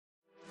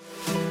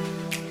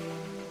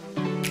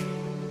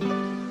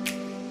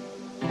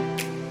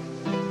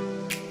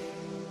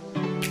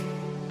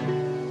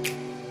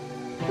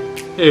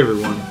Hey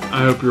everyone,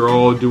 I hope you're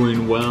all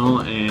doing well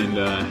and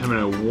having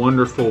a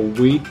wonderful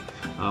week.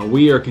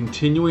 We are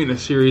continuing a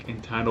series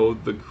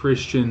entitled The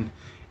Christian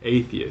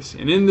Atheist.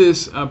 And in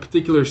this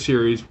particular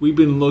series, we've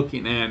been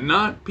looking at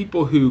not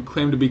people who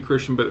claim to be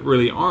Christian but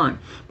really aren't,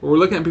 but we're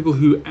looking at people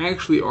who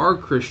actually are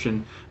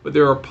Christian, but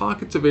there are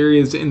pockets of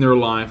areas in their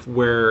life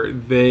where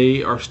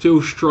they are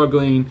still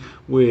struggling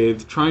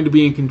with trying to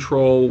be in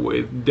control,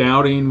 with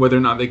doubting whether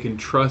or not they can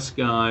trust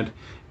God,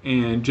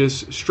 and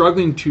just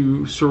struggling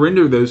to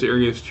surrender those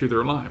areas to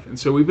their life. And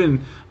so we've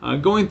been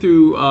going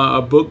through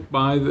a book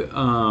by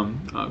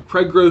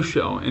Craig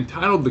Groeschel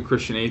entitled The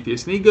Christian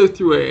Atheist, and he goes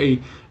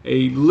through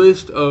a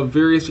list of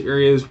various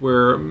areas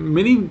where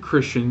many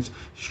Christians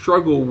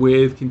struggle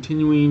with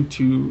continuing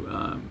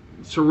to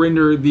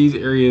surrender these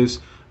areas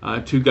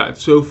to God.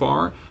 So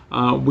far,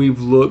 we've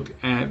looked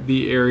at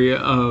the area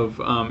of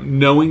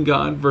knowing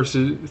God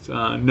versus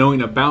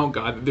knowing about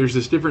God. There's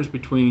this difference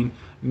between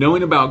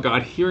knowing about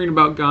God, hearing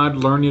about God,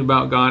 learning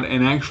about God,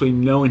 and actually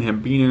knowing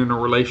Him, being in a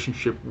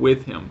relationship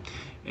with Him.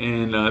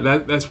 And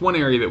that's one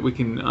area that we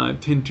can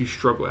tend to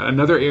struggle at.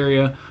 Another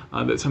area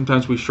that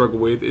sometimes we struggle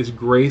with is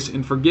grace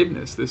and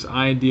forgiveness. This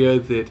idea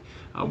that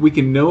we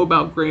can know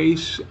about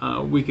grace,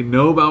 we can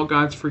know about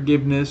God's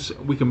forgiveness,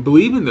 we can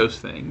believe in those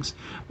things,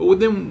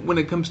 but then when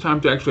it comes time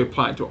to actually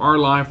apply it to our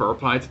life or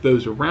apply it to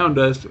those around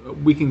us,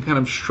 we can kind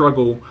of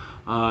struggle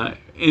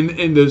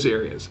in those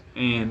areas.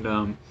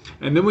 And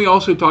then we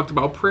also talked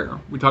about prayer.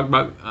 We talked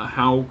about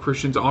how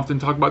Christians often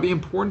talk about the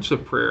importance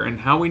of prayer and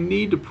how we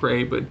need to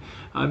pray, but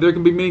there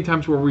can be many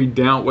times where we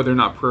doubt whether or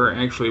not prayer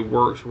actually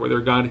works, or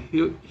whether God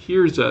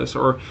hears us,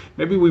 or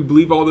maybe we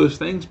believe all those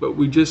things, but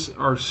we just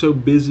are so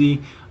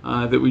busy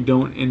that we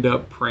don't end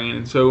up praying.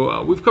 And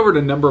so we've covered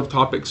a number of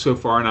topics so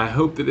far, and I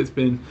hope that it's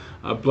been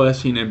a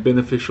blessing and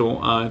beneficial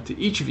to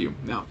each of you.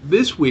 Now,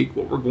 this week,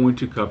 what we're going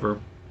to cover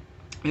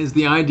is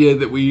the idea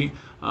that we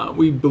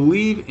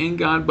believe in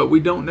God, but we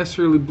don't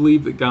necessarily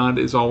believe that God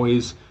is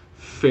always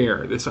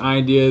fair. This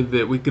idea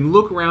that we can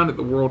look around at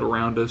the world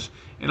around us,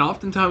 and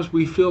oftentimes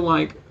we feel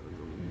like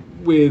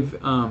with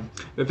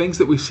the things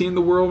that we see in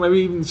the world, maybe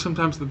even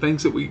sometimes the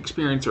things that we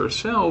experience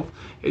ourselves,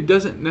 it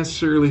doesn't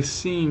necessarily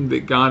seem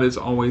that God is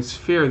always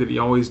fair, that He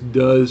always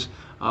does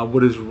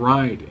what is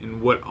right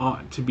and what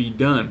ought to be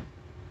done.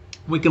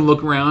 We can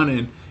look around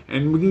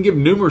and we can give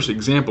numerous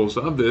examples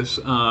of this.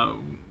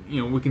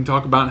 We can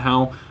talk about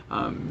how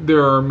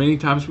there are many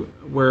times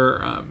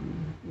where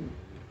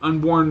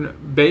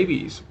unborn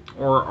babies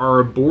are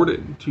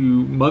aborted to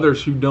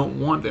mothers who don't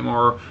want them,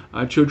 or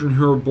children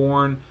who are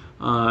born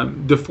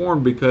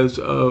deformed because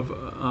of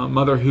a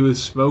mother who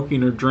is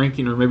smoking or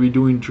drinking or maybe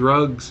doing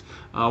drugs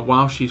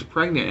while she's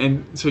pregnant.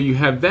 And so you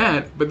have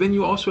that, but then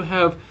you also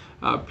have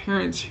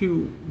parents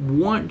who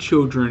want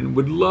children,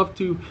 would love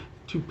to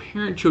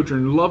parent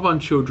children, love on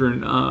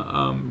children,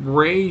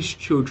 raise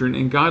children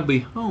in godly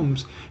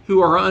homes,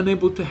 who are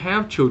unable to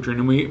have children.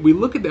 And we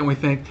look at that and we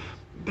think,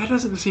 that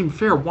doesn't seem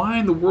fair. Why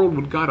in the world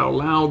would God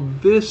allow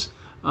this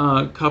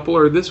couple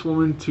or this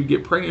woman to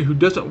get pregnant who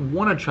doesn't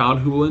want a child,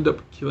 who will end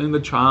up killing the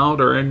child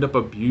or end up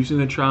abusing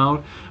the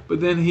child? But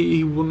then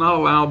he will not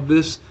allow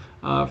this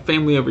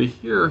family over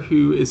here,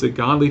 who is a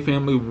godly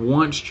family,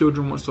 wants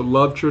children, wants to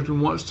love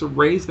children, wants to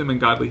raise them in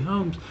godly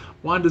homes.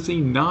 Why does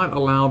He not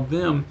allow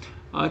them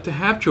to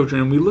have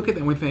children? And we look at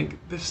that and we think,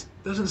 this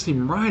doesn't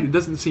seem right. It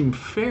doesn't seem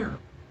fair.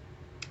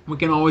 We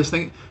can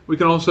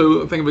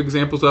also think of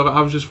examples of,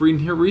 I was just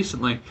reading here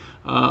recently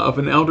of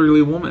an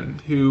elderly woman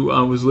who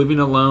was living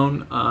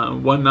alone.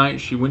 One night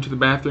she went to the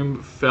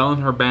bathroom, fell in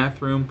her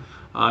bathroom,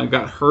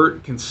 got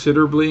hurt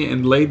considerably,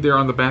 and laid there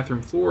on the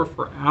bathroom floor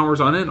for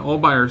hours on end, all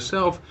by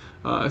herself,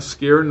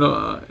 scared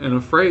and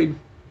afraid.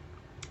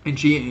 And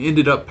she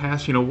ended up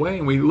passing away.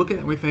 And we look at it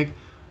and we think,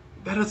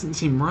 that doesn't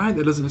seem right.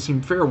 That doesn't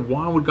seem fair.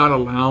 Why would God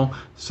allow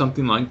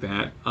something like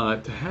that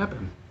to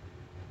happen?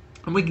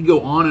 And we can go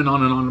on and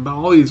on and on about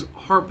all these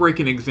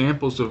heartbreaking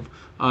examples of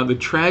the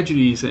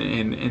tragedies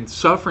and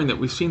suffering that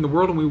we see in the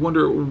world, and we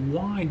wonder,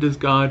 why does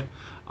God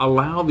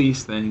allow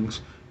these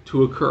things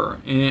to occur?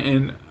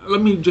 And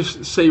let me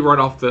just say right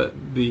off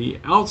the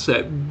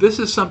outset, this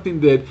is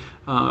something that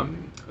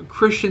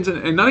Christians,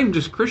 and not even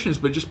just Christians,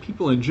 but just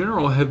people in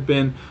general, have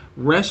been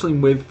wrestling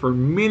with for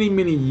many,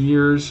 many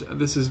years.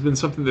 This has been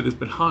something that has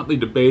been hotly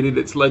debated.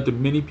 It's led to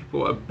many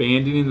people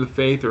abandoning the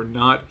faith, or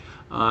not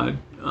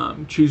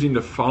choosing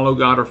to follow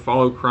God or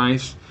follow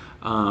Christ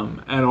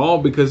at all,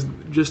 because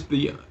just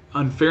the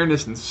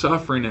unfairness and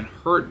suffering and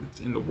hurt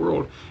in the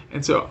world.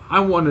 And so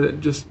I want to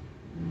just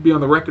be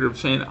on the record of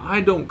saying,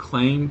 I don't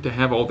claim to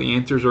have all the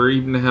answers, or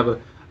even to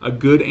have a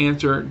good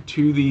answer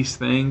to these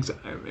things.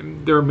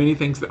 There are many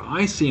things that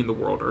I see in the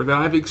world, or that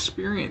I've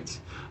experienced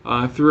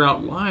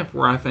throughout life,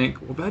 where I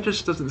think, well, that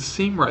just doesn't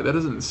seem right. That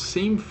doesn't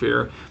seem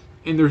fair.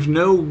 And there's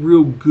no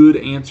real good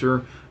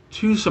answer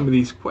to some of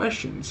these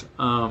questions,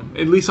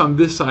 at least on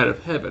this side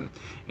of heaven.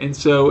 And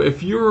so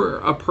if you're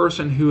a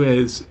person who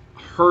has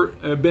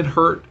been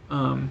hurt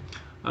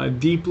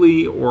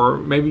deeply, or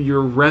maybe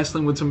you're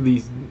wrestling with some of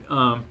these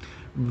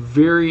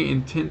very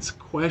intense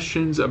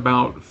questions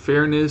about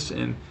fairness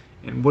and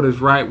and what is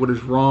right, what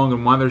is wrong,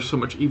 and why there's so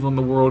much evil in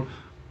the world.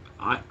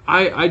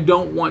 I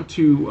don't want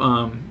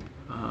to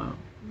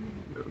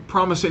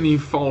promise any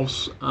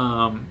false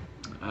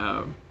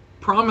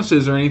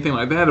promises or anything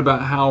like that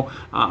about how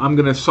I'm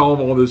going to solve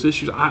all those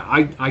issues.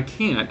 I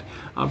can't.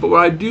 But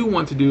what I do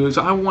want to do is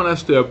I want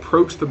us to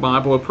approach the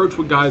Bible, approach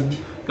what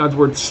God's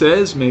Word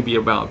says maybe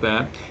about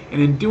that,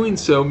 and in doing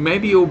so,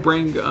 maybe it'll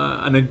bring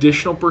an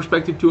additional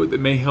perspective to it that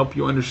may help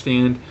you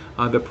understand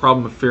the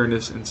problem of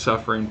fairness and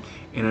suffering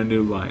in a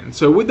new light. And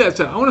so with that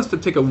said, I want us to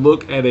take a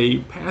look at a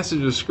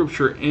passage of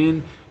Scripture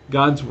in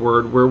God's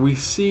Word where we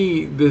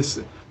see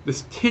this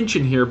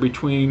tension here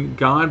between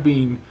God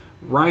being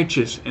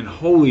righteous and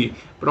holy,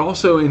 but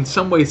also in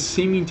some ways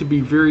seeming to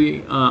be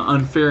very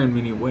unfair in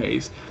many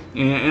ways.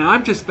 And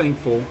I'm just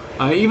thankful,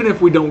 even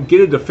if we don't get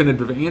a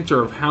definitive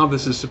answer of how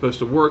this is supposed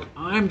to work,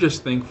 I'm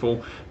just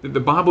thankful that the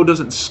Bible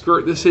doesn't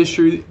skirt this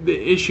issue,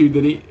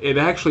 that it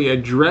actually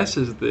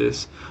addresses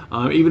this,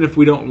 even if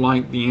we don't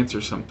like the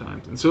answer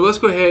sometimes. And so let's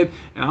go ahead,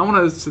 and I want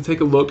us to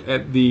take a look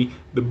at the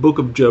book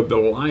of Job, the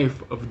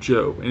life of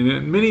Job.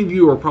 And many of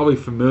you are probably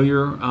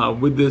familiar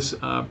with this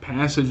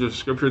passage of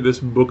Scripture,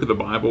 this book of the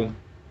Bible.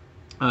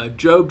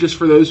 Job, just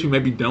for those who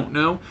maybe don't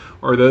know,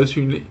 or those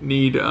who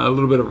need a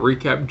little bit of a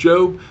recap,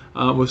 Job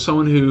was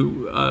someone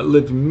who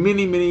lived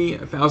many, many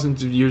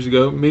thousands of years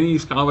ago. Many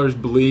scholars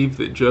believe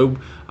that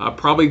Job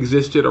probably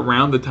existed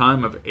around the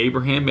time of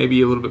Abraham,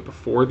 maybe a little bit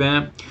before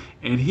that.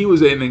 And he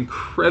was an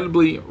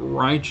incredibly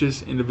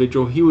righteous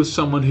individual. He was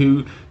someone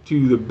who,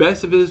 to the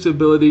best of his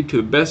ability, to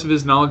the best of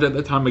his knowledge at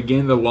that time,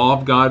 again, the law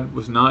of God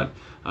was not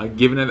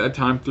given at that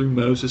time through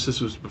Moses.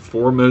 This was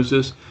before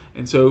Moses.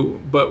 And so,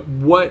 but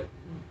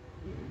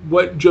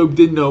what Job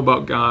did know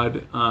about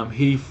God,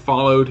 he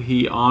followed,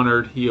 he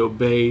honored, he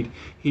obeyed.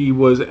 He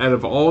was, out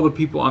of all the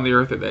people on the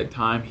earth at that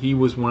time, he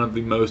was one of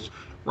the most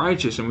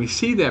righteous. And we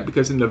see that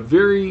because in the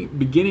very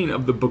beginning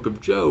of the book of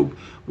Job,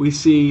 we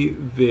see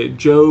that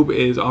Job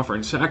is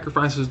offering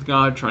sacrifices to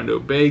God, trying to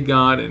obey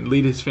God and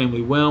lead his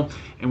family well.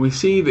 And we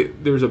see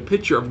that there's a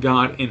picture of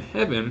God in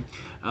heaven,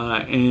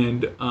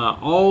 and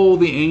all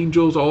the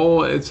angels,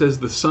 it says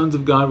the sons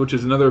of God, which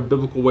is another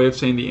biblical way of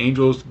saying the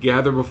angels,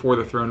 gather before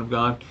the throne of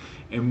God.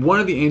 And one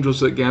of the angels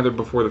that gathered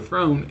before the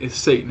throne is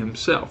Satan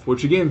himself,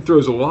 which again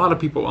throws a lot of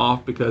people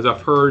off, because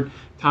I've heard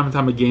time and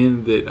time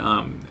again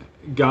that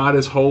God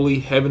is holy,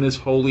 heaven is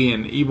holy,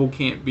 and evil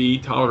can't be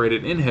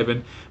tolerated in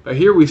heaven. But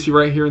here we see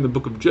right here in the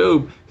book of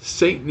Job,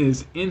 Satan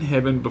is in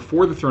heaven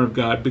before the throne of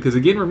God, because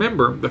again,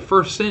 remember, the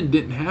first sin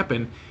didn't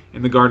happen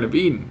in the Garden of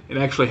Eden. It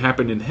actually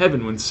happened in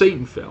heaven when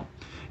Satan fell.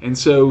 And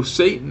so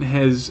heaven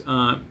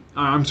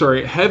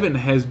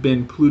has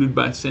been polluted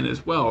by sin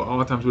as well. A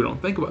lot of times we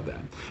don't think about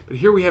that. But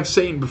here we have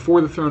Satan before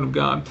the throne of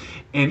God,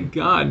 and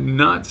God,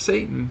 not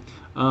Satan,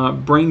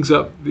 brings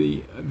up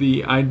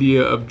the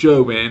idea of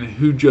Job and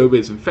who Job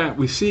is. In fact,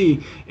 we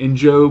see in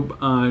Job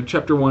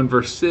chapter 1,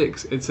 verse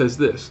 6, it says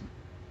this: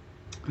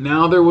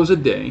 "Now there was a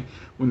day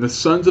when the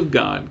sons of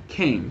God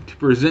came to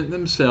present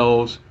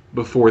themselves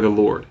before the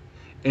Lord,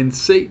 and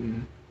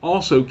Satan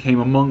also came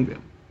among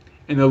them.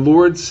 And the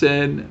Lord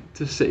said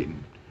to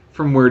Satan,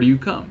 'From where do you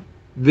come?'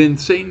 Then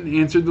Satan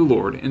answered the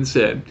Lord and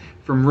said,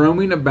 'From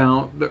roaming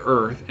about the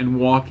earth and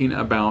walking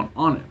about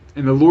on it.'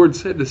 And the Lord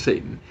said to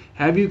Satan,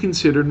 'Have you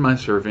considered my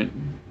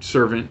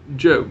servant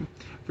Job?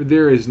 For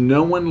there is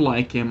no one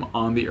like him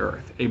on the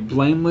earth, a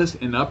blameless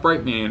and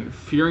upright man,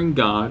 fearing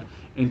God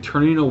and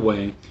turning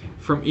away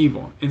from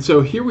evil.'" And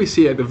so here we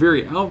see at the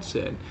very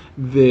outset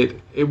that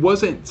it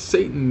wasn't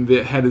Satan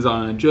that had his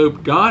eye on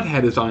Job. God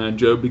had his eye on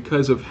Job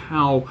because of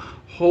how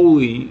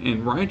holy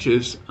and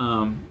righteous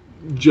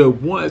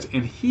Job was,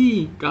 and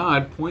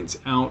God points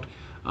out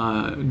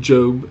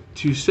Job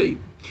to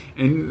Satan.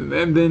 And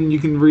then you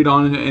can read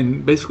on,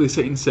 and basically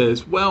Satan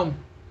says, well,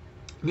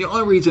 the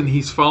only reason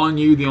he's following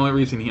you, the only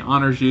reason he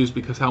honors you, is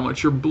because how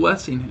much you're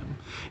blessing him.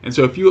 And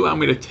so if you allow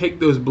me to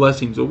take those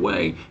blessings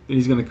away, then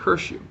he's going to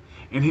curse you.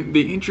 And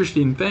the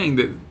interesting thing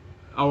that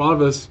a lot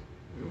of us,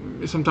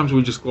 sometimes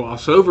we just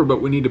gloss over,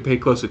 but we need to pay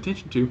close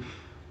attention to,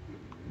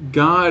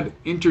 God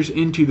enters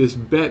into this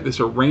bet, this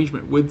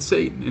arrangement with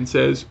Satan, and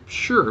says,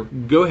 sure,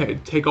 go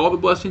ahead, take all the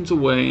blessings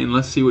away, and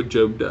let's see what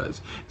Job does.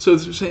 So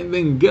the same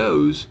thing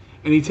goes,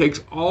 and he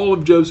takes all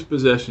of Job's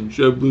possessions.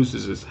 Job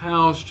loses his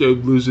house,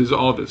 Job loses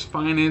all of his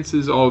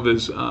finances, all of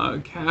his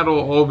cattle,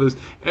 all of his,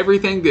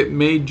 everything that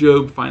made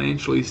Job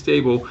financially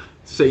stable,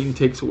 Satan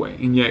takes away.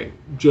 And yet,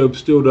 Job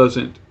still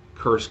doesn't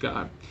curse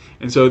God.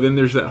 And so then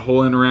there's that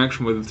whole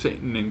interaction with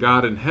Satan and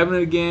God in heaven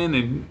again,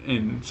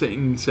 and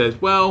Satan says,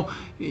 well,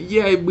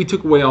 yeah, we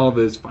took away all of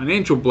his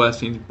financial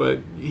blessings, but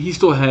he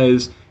still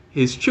has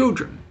his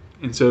children.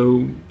 And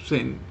so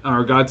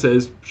God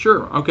says,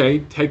 sure, okay,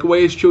 take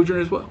away his children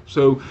as well.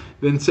 So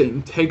then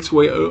Satan takes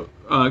away,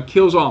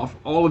 kills off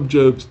all of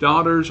Job's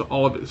daughters,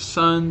 all of his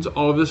sons,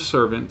 all of his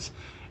servants,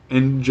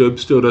 and Job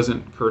still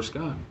doesn't curse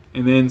God.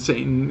 And then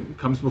Satan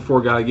comes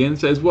before God again and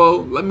says,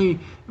 well, let me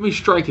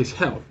strike his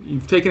health.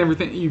 You've taken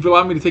everything, you've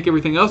allowed me to take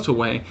everything else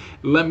away.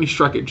 Let me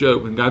strike at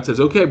Job. And God says,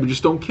 okay, but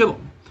just don't kill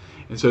him.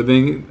 And so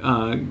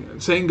then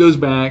Satan goes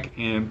back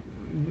and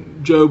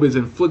Job is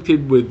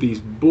inflicted with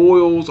these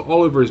boils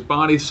all over his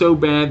body so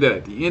bad that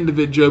at the end of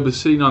it, Job is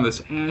sitting on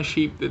this ash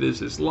heap that is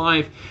his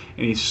life,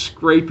 and he's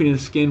scraping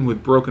his skin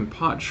with broken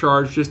pot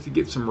shards just to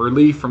get some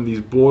relief from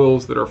these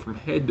boils that are from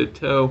head to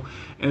toe.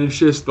 And it's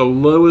just the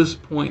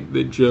lowest point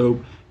that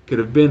Job could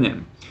have been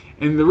in.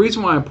 And the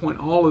reason why I point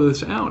all of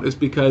this out is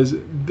because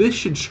this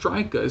should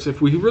strike us.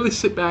 If we really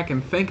sit back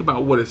and think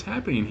about what is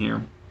happening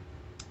here,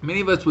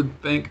 many of us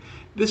would think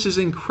this is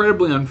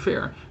incredibly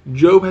unfair.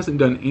 Job hasn't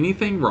done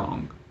anything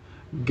wrong.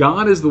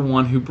 God is the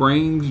one who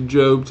brings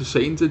Job to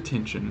Satan's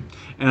attention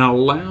and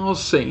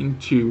allows Satan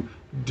to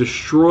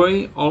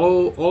destroy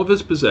all of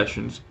his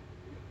possessions,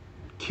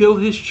 kill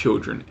his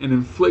children, and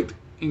inflict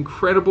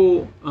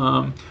incredible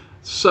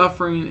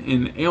suffering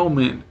and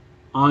ailment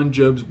on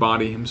Job's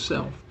body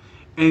himself.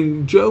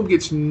 And Job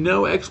gets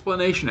no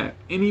explanation at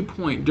any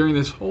point during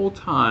this whole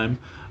time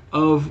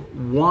of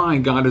why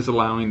God is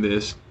allowing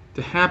this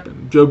to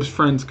happen. Job's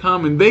friends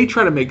come and they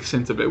try to make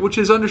sense of it, which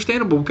is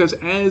understandable because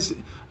as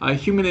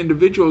human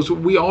individuals,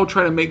 we all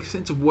try to make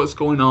sense of what's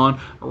going on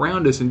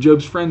around us. And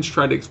Job's friends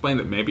try to explain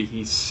that maybe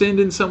he's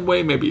sinned in some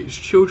way, maybe his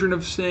children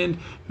have sinned.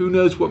 Who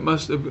knows what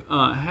must have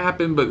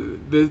happened,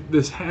 but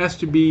this has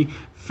to be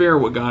fair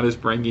what God is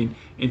bringing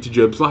into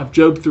Job's life.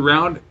 Job,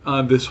 throughout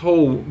this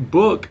whole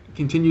book,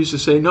 continues to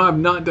say, no, I've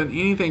not done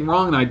anything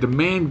wrong, and I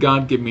demand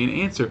God give me an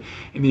answer.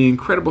 And the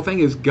incredible thing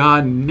is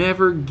God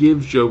never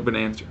gives Job an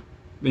answer.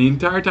 The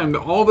entire time,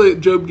 all that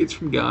Job gets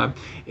from God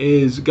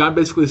is God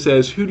basically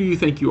says, who do you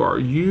think you are?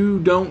 You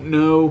don't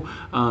know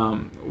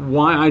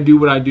why I do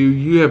what I do.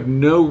 You have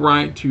no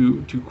right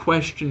to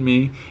question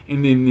me.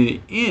 And in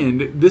the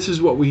end, this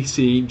is what we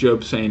see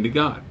Job saying to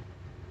God.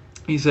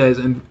 He says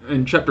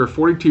in chapter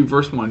 42,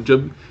 verse 1,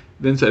 Job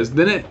then says,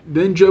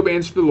 Then Job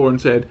answered the Lord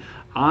and said,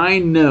 I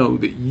know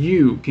that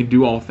you can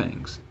do all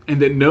things, and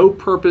that no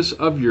purpose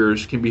of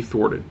yours can be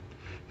thwarted.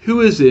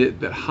 Who is it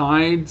that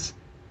hides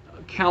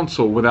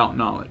counsel without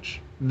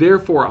knowledge?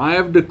 Therefore I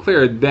have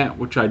declared that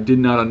which I did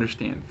not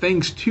understand,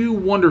 things too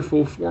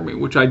wonderful for me,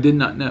 which I did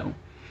not know.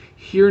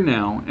 Hear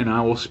now, and I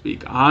will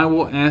speak. I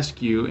will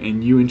ask you,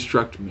 and you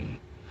instruct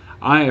me.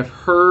 I have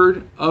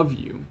heard of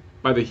you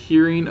by the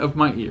hearing of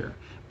my ear,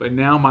 but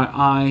now my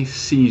eye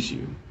sees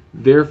you.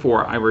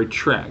 Therefore I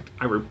retract.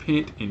 I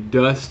repent in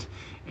dust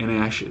and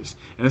ashes.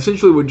 And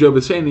essentially what Job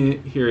is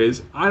saying here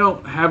is, I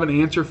don't have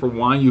an answer for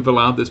why you've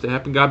allowed this to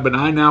happen, God, but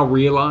I now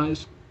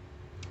realize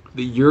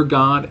that you're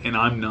God and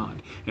I'm not.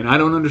 And I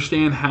don't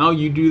understand how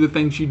you do the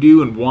things you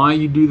do and why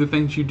you do the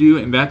things you do,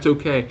 and that's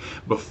okay.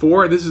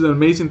 This is an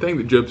amazing thing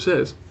that Job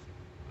says.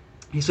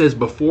 He says,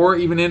 before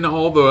even in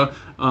all the,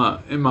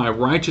 in my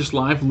righteous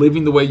life,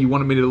 living the way you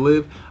wanted me to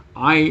live,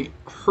 I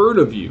heard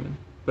of you,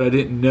 but I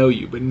didn't know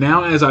you. But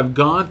now as I've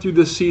gone through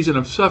this season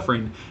of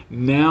suffering,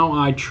 now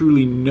I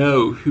truly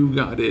know who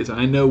God is.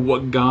 I know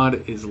what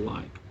God is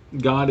like.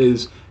 God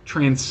is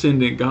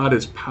transcendent. God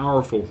is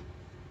powerful.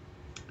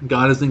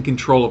 God is in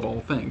control of all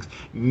things.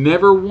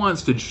 Never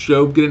once did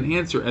Job get an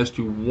answer as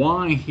to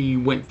why he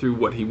went through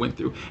what he went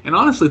through. And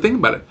honestly, think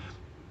about it.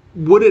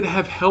 Would it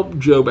have helped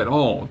Job at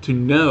all to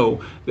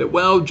know that,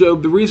 well,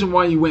 Job, the reason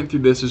why you went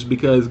through this is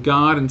because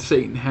God and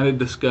Satan had a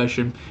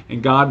discussion,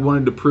 and God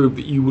wanted to prove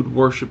that you would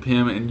worship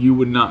him and you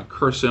would not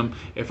curse him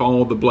if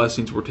all the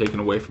blessings were taken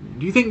away from you?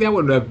 Do you think that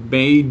would have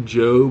made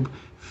Job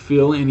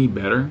feel any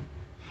better?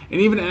 And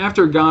even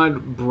after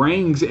God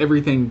brings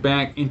everything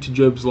back into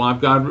Job's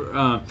life,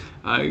 God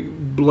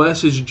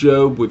blesses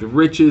Job with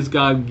riches,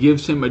 God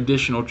gives him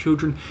additional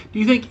children. Do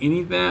you think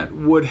any of that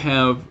would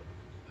have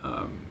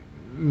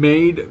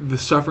made the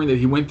suffering that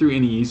he went through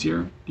any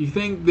easier? Do you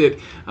think that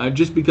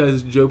just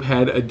because Job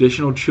had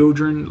additional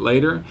children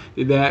later,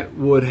 that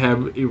would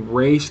have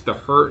erased the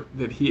hurt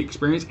that he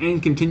experienced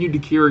and continued to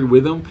carry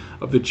with him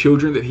of the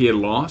children that he had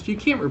lost? You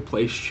can't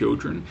replace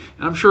children.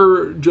 And I'm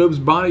sure Job's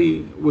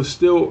body was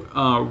still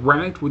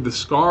racked with the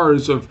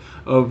scars of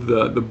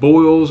the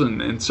boils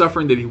and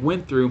suffering that he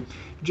went through.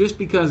 Just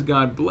because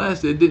God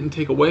blessed, it didn't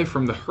take away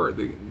from the hurt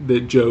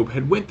that Job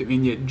had went through.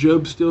 And yet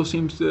Job still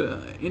seems to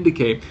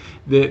indicate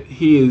that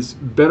he is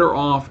better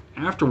off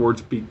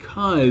afterwards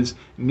because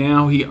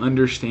now he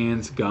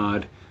understands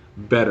God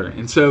better.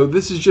 And so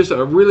this is just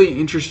a really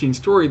interesting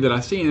story that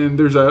I see. And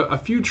there's a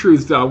few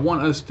truths that I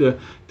want us to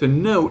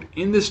note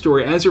in this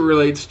story as it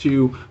relates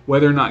to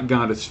whether or not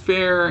God is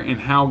fair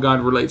and how God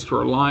relates to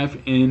our life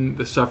in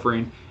the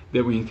suffering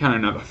that we encounter.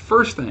 Now, the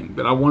first thing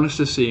that I want us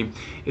to see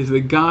is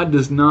that God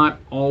does not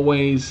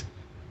always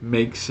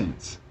make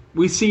sense.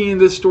 We see in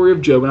this story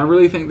of Job, and I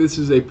really think this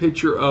is a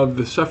picture of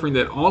the suffering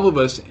that all of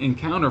us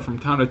encounter from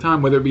time to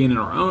time, whether it be in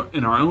our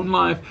own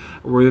life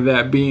or whether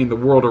that be in the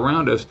world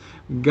around us.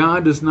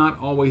 God does not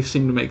always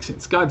seem to make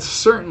sense. God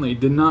certainly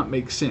did not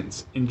make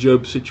sense in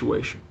Job's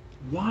situation.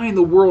 Why in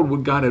the world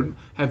would God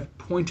have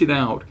pointed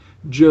out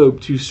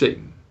Job to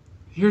Satan?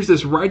 Here's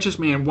this righteous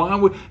man.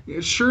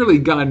 Surely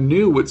God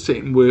knew what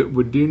Satan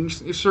would do.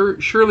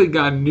 Surely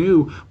God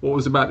knew what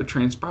was about to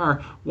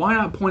transpire. Why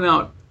not point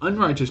out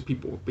unrighteous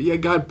people? But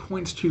yet God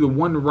points to the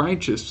one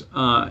righteous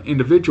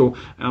individual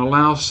and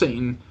allows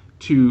Satan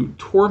to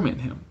torment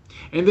him.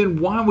 And then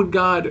why would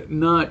God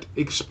not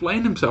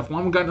explain himself?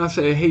 Why would God not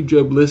say, hey,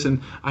 Job,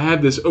 listen, I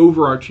have this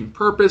overarching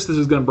purpose. This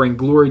is going to bring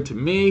glory to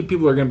me.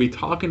 People are going to be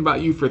talking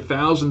about you for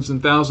thousands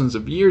and thousands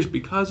of years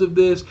because of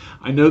this.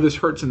 I know this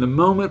hurts in the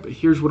moment, but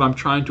here's what I'm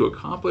trying to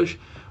accomplish.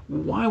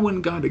 Why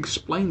wouldn't God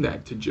explain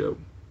that to Job?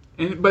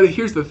 But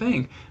here's the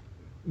thing.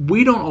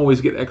 We don't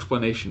always get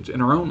explanations in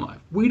our own life.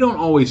 We don't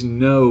always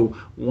know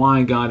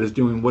why God is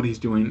doing what he's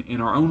doing in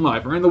our own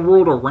life or in the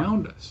world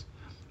around us.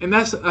 And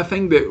that's a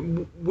thing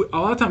that a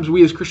lot of times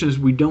we as Christians,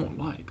 we don't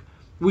like.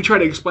 We try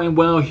to explain,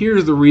 well,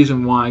 here's the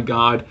reason why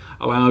God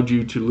allowed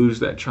you to lose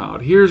that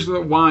child. Here's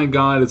why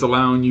God is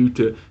allowing you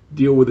to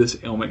deal with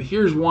this ailment.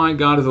 Here's why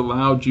God has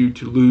allowed you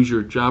to lose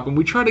your job. And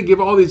we try to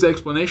give all these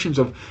explanations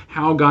of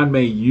how God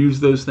may use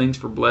those things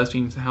for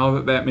blessings,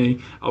 how that may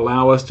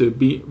allow us to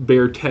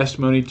bear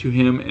testimony to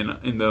him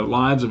in the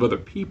lives of other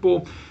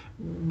people.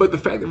 But the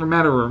fact of the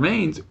matter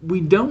remains,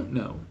 we don't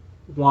know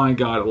why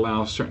God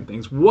allows certain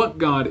things, what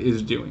God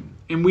is doing.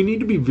 And we need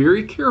to be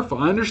very careful.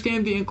 I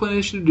understand the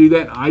inclination to do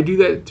that. I do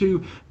that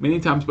too many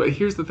times. But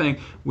here's the thing.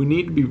 We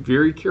need to be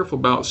very careful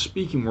about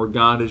speaking where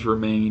God has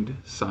remained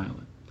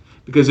silent.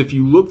 Because if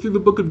you look through the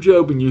book of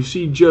Job and you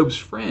see Job's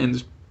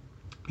friends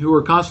who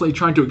are constantly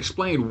trying to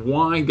explain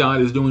why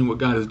God is doing what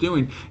God is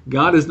doing,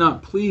 God is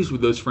not pleased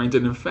with those friends.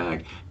 And in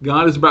fact,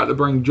 God is about to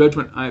bring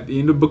judgment at the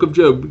end of the book of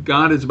Job.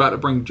 God is about to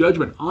bring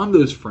judgment on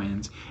those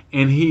friends.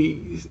 And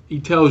he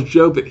tells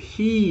Job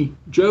that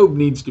Job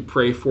needs to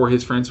pray for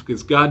his friends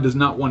because God does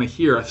not want to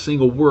hear a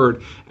single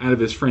word out of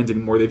his friends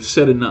anymore. They've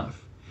said enough.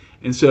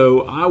 And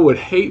so I would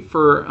hate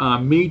for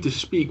me to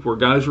speak where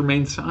God has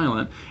remained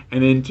silent,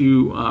 and then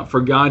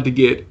for God to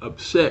get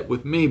upset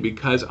with me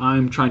because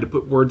I'm trying to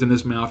put words in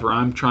his mouth, or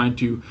I'm trying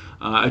to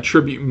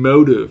attribute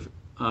motive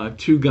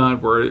to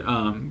God where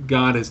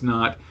God has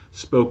not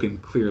spoken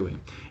clearly.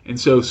 And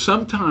so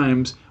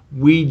sometimes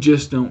we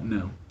just don't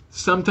know.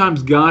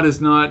 Sometimes God has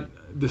not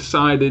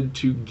decided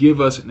to give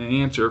us an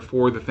answer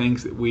for the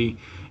things that we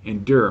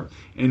endure.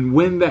 And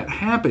when that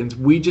happens,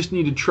 we just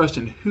need to trust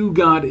in who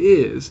God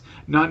is,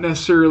 not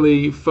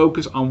necessarily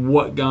focus on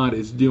what God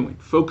is doing.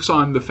 Focus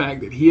on the fact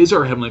that he is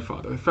our Heavenly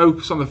Father.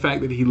 Focus on the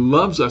fact that he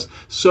loves us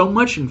so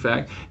much, in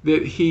fact,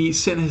 that he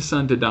sent his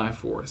son to die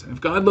for us. And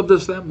if God loved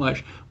us that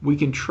much, we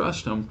can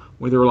trust him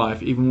with our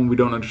life, even when we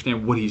don't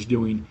understand what he's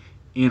doing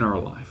in our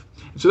life.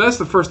 So that's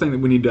the first thing that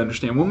we need to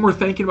understand. When we're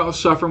thinking about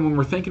suffering, when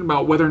we're thinking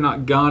about whether or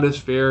not God is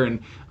fair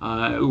and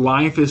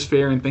life is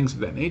fair and things of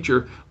that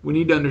nature, we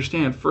need to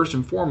understand, first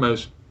and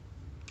foremost,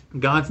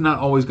 God's not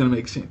always going to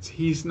make sense.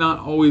 He's not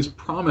always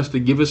promised to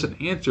give us an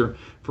answer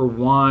for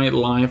why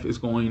life is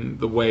going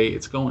the way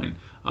it's going.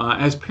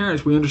 As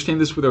parents, we understand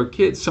this with our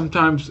kids.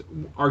 Sometimes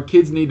our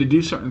kids need to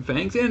do certain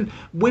things, and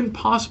when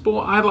possible,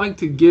 I like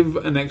to give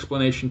an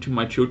explanation to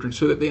my children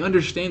so that they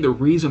understand the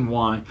reason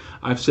why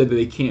I've said that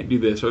they can't do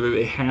this or that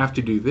they have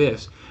to do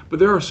this. But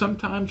there are some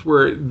times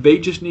where they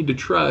just need to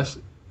trust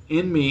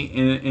in me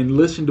and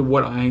listen to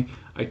what I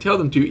tell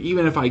them to,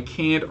 even if I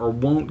can't or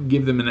won't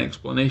give them an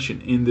explanation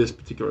in this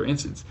particular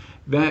instance.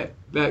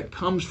 That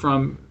comes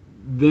from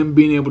them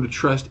being able to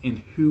trust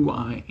in who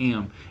I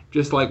am,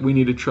 just like we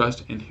need to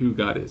trust in who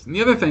God is. And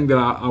the other thing that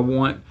I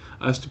want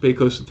us to pay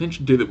close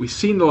attention to, that we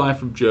see in the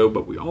life of Job,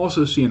 but we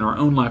also see in our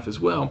own life as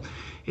well,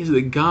 is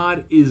that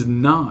God is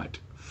not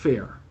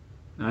fair.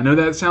 Now, I know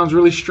that sounds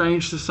really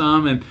strange to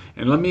some, and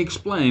let me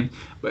explain,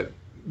 but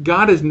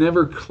God has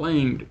never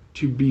claimed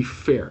to be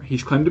fair.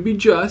 He's claimed to be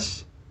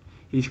just.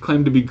 He's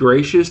claimed to be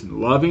gracious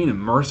and loving and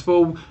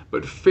merciful,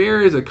 but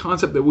fair is a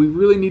concept that we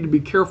really need to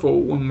be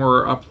careful when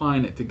we're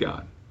applying it to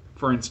God.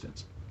 For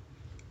instance,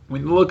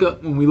 when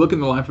we look in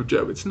the life of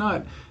Job, it's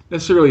not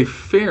necessarily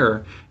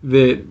fair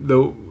that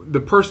the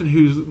person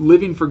who's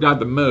living for God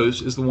the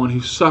most is the one who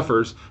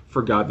suffers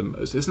for God the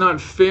most. It's not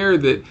fair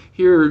that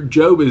here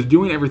Job is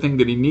doing everything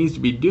that he needs to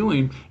be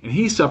doing and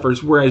he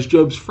suffers, whereas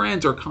Job's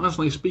friends are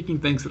constantly speaking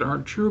things that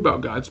aren't true about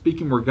God,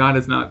 speaking where God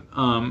has not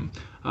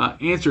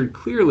answered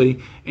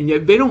clearly, and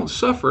yet they don't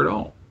suffer at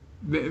all.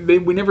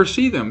 We never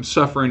see them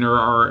suffering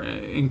or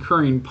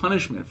incurring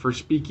punishment for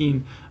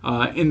speaking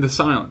in the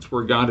silence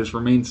where God has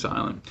remained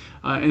silent.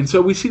 And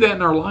so we see that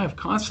in our life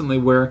constantly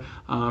where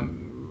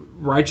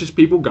righteous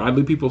people,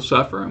 godly people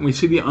suffer, and we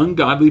see the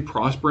ungodly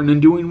prospering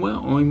and doing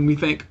well. And we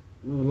think,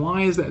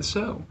 why is that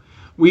so?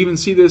 We even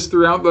see this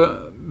throughout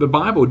the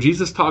Bible.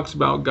 Jesus talks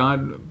about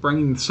God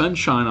bringing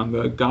sunshine on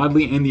the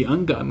godly and the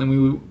ungodly.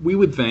 And we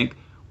would think,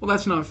 well,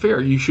 that's not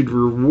fair. You should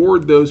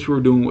reward those who are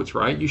doing what's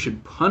right. You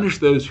should punish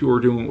those who are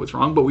doing what's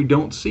wrong, but we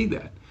don't see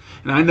that.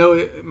 And I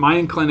know my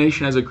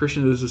inclination as a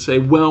Christian is to say,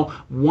 well,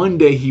 one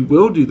day he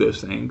will do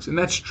those things, and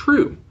that's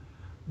true,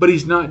 but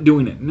he's not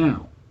doing it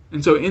now.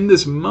 And so in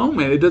this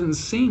moment, it doesn't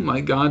seem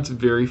like God's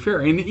very fair.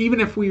 And even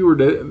if we were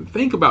to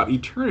think about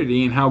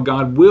eternity and how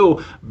God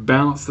will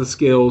balance the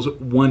scales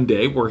one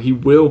day, where he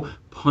will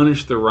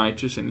punish the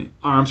righteous, he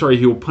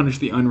will punish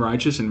the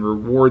unrighteous and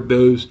reward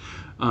those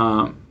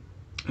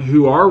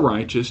who are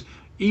righteous,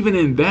 even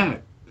in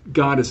that,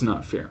 God is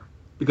not fair.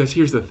 Because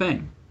here's the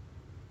thing.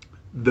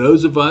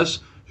 Those of us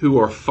who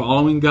are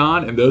following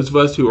God, and those of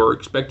us who are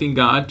expecting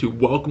God to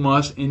welcome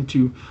us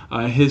into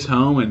His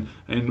home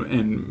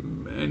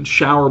and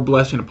shower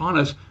blessing upon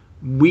us,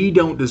 we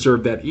don't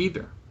deserve that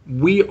either.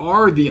 We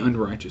are the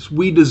unrighteous.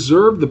 We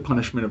deserve the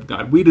punishment of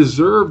God. We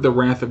deserve the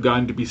wrath of God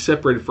and to be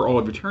separated for all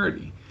of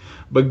eternity.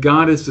 But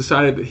God has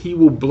decided that He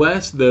will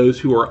bless those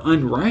who are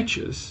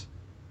unrighteous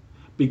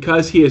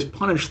because He has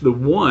punished the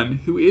one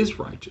who is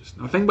righteous.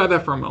 Now think about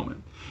that for a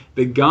moment.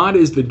 That God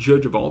is the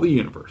judge of all the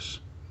universe.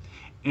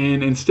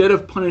 And instead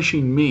of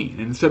punishing me,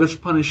 and instead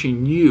of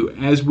punishing you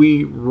as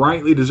we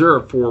rightly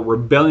deserve for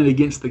rebelling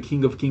against the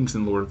King of Kings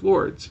and Lord of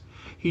Lords,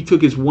 He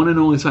took His one and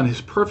only Son, His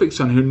perfect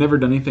Son, who had never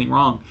done anything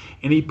wrong,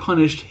 and He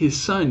punished His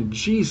Son,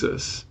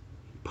 Jesus,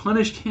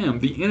 punished Him,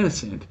 the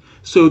innocent,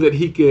 so that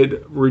He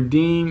could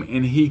redeem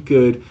and He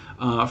could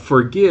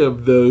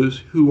forgive those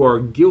who are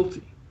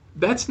guilty.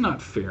 That's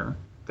not fair.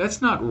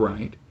 That's not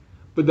right.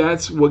 But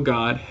that's what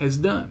God has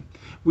done.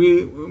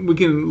 We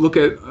can look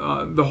at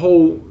the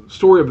whole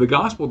story of the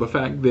gospel, the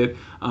fact that,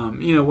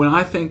 when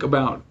I think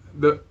about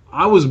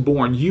I was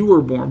born, you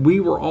were born, we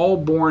were all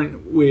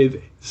born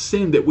with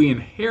sin that we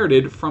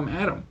inherited from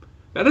Adam.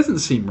 That doesn't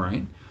seem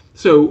right.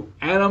 So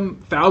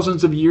Adam,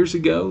 thousands of years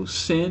ago,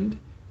 sinned,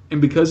 and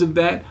because of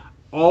that,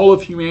 all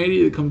of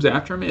humanity that comes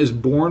after him is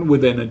born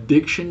with an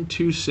addiction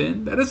to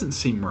sin. That doesn't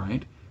seem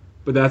right,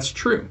 but that's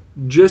true.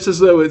 Just as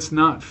though it's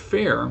not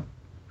fair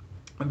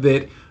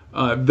that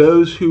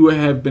those who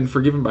have been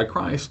forgiven by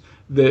Christ,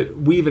 that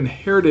we've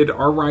inherited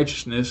our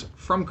righteousness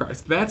from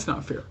Christ. That's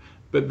not fair.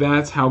 But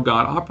that's how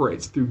God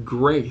operates, through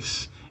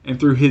grace and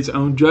through His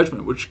own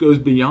judgment, which goes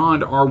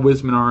beyond our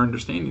wisdom and our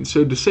understanding.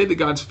 So to say that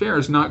God's fair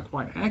is not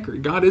quite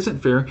accurate. God isn't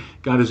fair.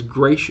 God is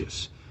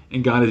gracious,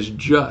 and God is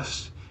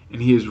just,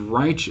 and He is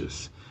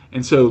righteous.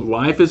 And so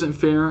life isn't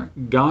fair.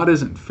 God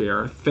isn't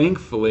fair.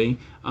 Thankfully,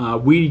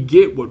 we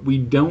get what we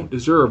don't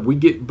deserve. We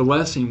get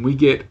blessing. We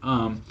get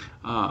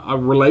a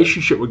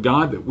relationship with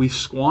God that we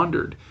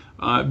squandered.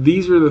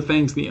 These are the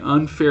things, the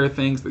unfair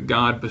things that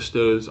God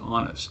bestows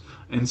on us.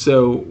 And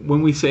so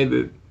when we say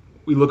that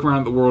we look around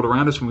at the world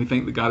around us and we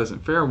think that God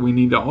isn't fair, we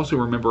need to also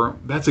remember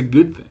that's a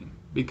good thing,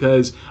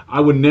 because I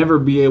would never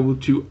be able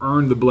to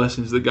earn the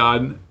blessings that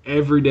God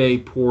every day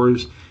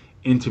pours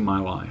into my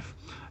life.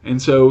 And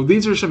so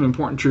these are some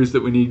important truths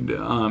that we need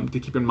to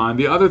keep in mind.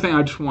 The other thing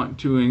I just want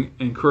to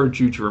encourage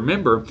you to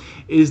remember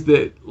is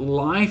that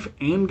life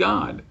and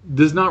God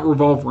does not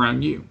revolve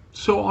around you.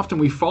 So often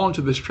we fall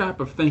into this trap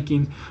of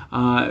thinking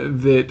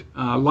that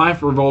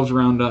life revolves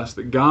around us,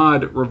 that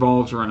God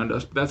revolves around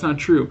us. But that's not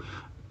true.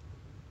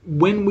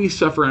 When we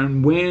suffer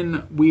and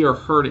when we are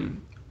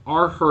hurting,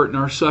 our hurt and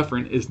our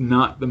suffering is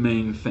not the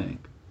main thing.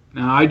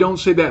 Now, I don't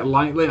say that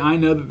lightly. I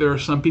know that there are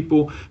some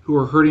people who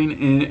are hurting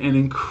in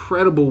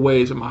incredible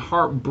ways, and my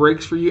heart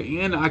breaks for you,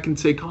 and I can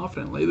say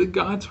confidently that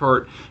God's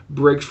heart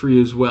breaks for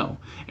you as well.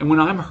 And when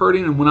I'm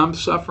hurting and when I'm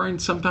suffering,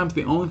 sometimes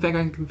the only thing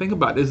I can think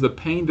about is the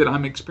pain that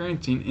I'm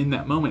experiencing in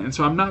that moment. And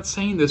so I'm not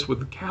saying this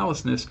with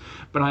callousness,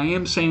 but I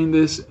am saying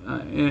this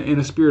in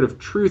a spirit of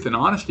truth and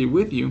honesty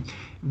with you,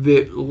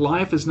 that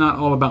life is not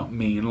all about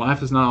me, and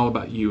life is not all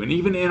about you. And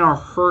even in our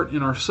hurt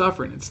and our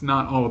suffering, it's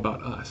not all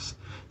about us.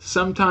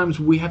 Sometimes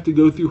we have to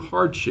go through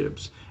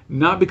hardships,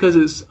 not because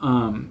it's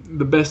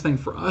the best thing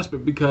for us,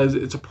 but because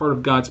it's a part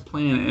of God's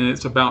plan, and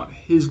it's about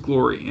His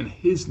glory and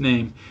His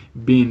name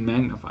being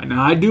magnified.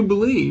 Now, I do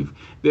believe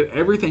that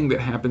everything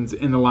that happens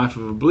in the life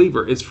of a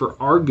believer is for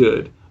our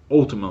good,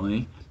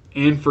 ultimately,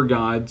 and for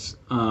God's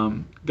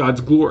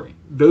glory.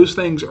 Those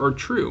things are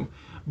true.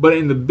 But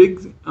in the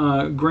big,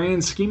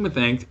 grand scheme of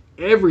things,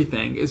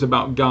 everything is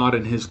about God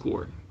and His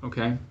glory,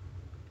 okay?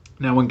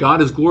 Now, when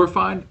God is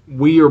glorified,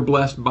 we are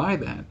blessed by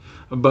that.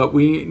 But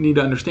we need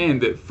to understand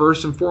that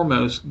first and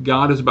foremost,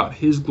 God is about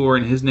His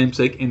glory and His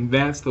namesake, and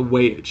that's the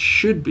way it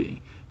should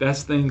be.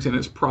 That's things in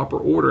its proper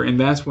order, and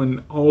that's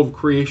when all of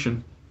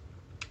creation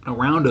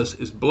around us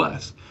is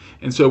blessed.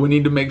 And so we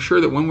need to make sure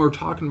that when we're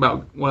talking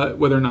about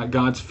whether or not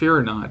God's fair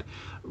or not,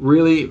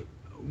 really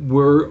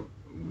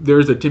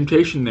there's a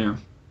temptation there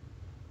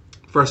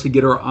for us to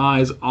get our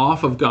eyes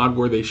off of God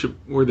where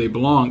they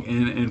belong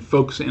and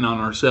focus in on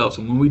ourselves.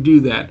 And when we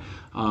do that,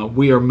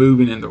 we are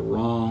moving in the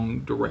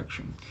wrong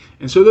direction.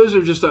 And so those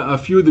are just a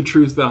few of the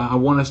truths that I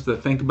want us to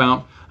think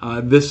about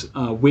this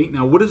week.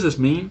 Now, what does this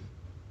mean?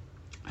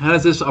 How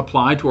does this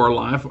apply to our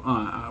life?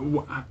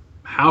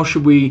 How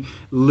should we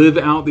live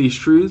out these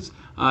truths?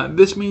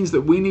 This means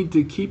that we need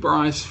to keep our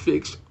eyes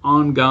fixed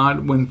on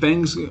God when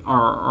things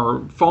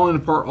are falling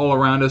apart all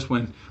around us,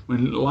 when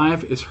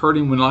life is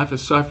hurting, when life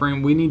is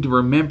suffering. We need to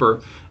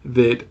remember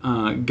that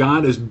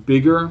God is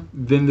bigger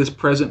than this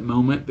present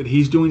moment, that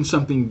He's doing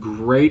something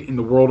great in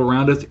the world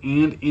around us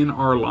and in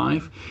our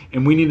life.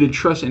 And we need to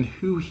trust in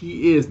who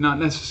He is, not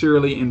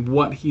necessarily in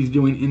what He's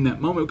doing in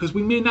that moment, because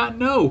we may not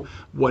know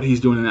what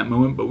He's doing in that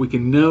moment, but we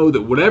can know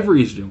that whatever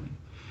He's doing,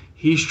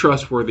 He's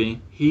trustworthy,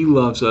 He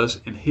loves us,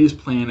 and His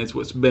plan is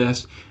what's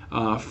best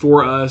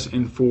for us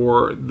and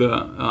for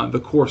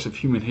the course of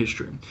human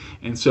history.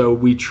 And so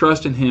we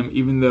trust in Him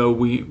even though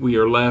we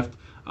are left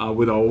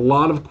with a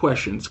lot of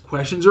questions.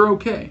 Questions are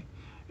okay.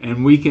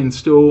 and we can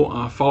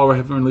still follow our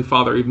Heavenly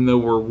Father even though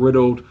we're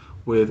riddled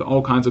with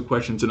all kinds of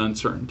questions and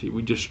uncertainty.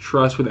 We just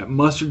trust with that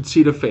mustard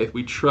seed of faith.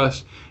 We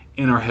trust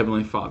in our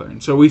Heavenly Father.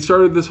 And so we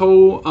started this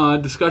whole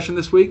discussion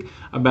this week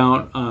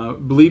about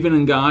believing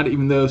in God,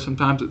 even though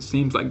sometimes it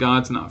seems like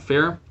God's not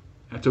fair.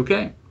 That's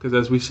okay, because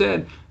as we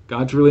said,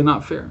 God's really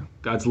not fair.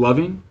 God's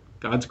loving,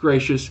 God's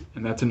gracious,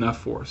 and that's enough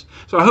for us.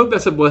 So I hope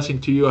that's a blessing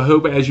to you. I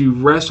hope as you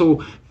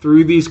wrestle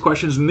through these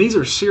questions, and these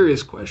are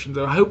serious questions,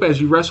 I hope as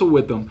you wrestle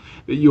with them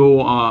that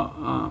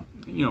you'll,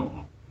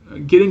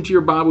 get into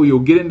your Bible, you'll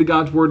get into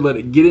God's Word, let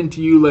it get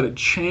into you, let it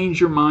change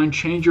your mind,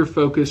 change your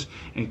focus,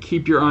 and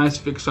keep your eyes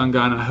fixed on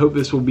God. And I hope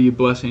this will be a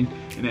blessing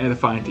and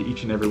edifying to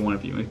each and every one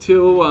of you.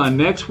 Until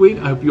next week,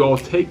 I hope you all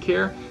take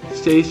care,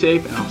 stay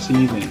safe, and I'll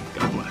see you then.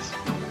 God bless.